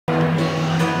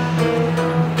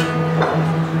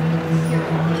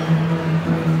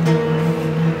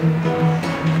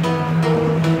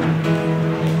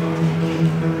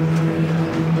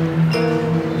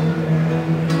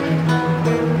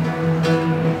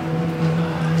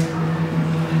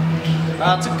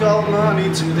I took all the money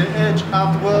to the edge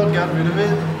of the world, got rid of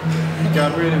it,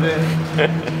 got rid of it.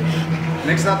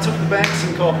 Next I took the banks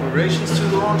and corporations to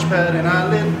the launch pad and I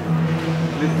lit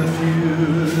the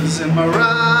fuse. And my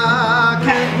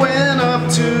rocket went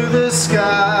up to the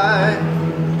sky,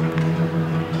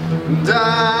 and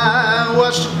I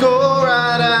watched it go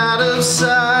right out of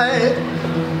sight.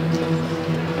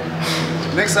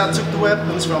 Next I took the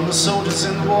weapons from the soldiers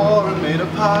in the war and made a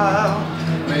pile,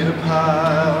 made a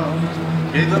pile.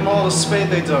 Gave them all a spade,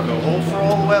 they dug a hole for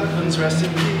all the weapons. Rest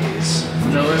in peace,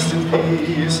 no rest in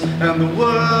peace. And the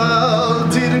world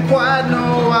didn't quite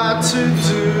know what to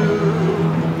do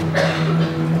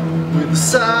with the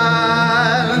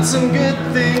silence and good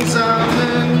things on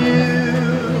the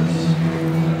news.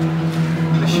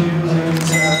 The humans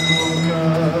had woke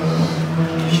up,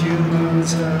 the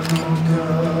humans had woke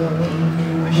up,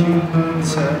 the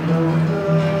humans had woke up.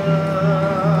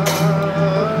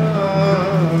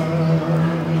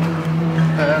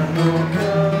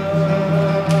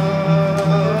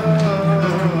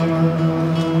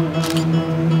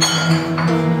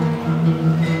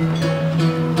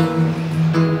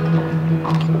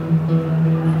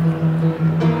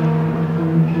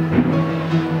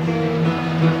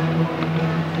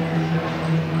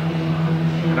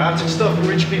 I took stuff from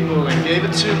rich people and gave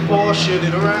it to the poor, shared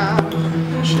it around,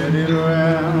 shared it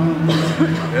around.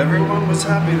 Everyone was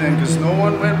happy then, cause no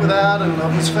one went without, and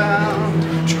love was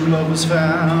found, true love was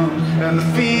found. And the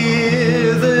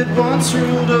fear that once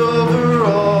ruled over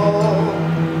all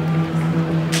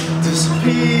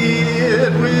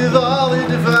disappeared with all the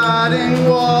dividing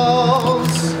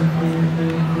walls.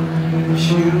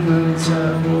 Humans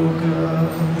had woke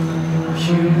up,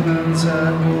 humans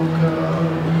had woke up,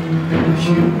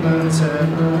 humans had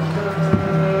woke up,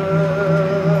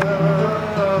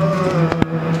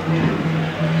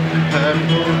 had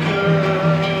woke up.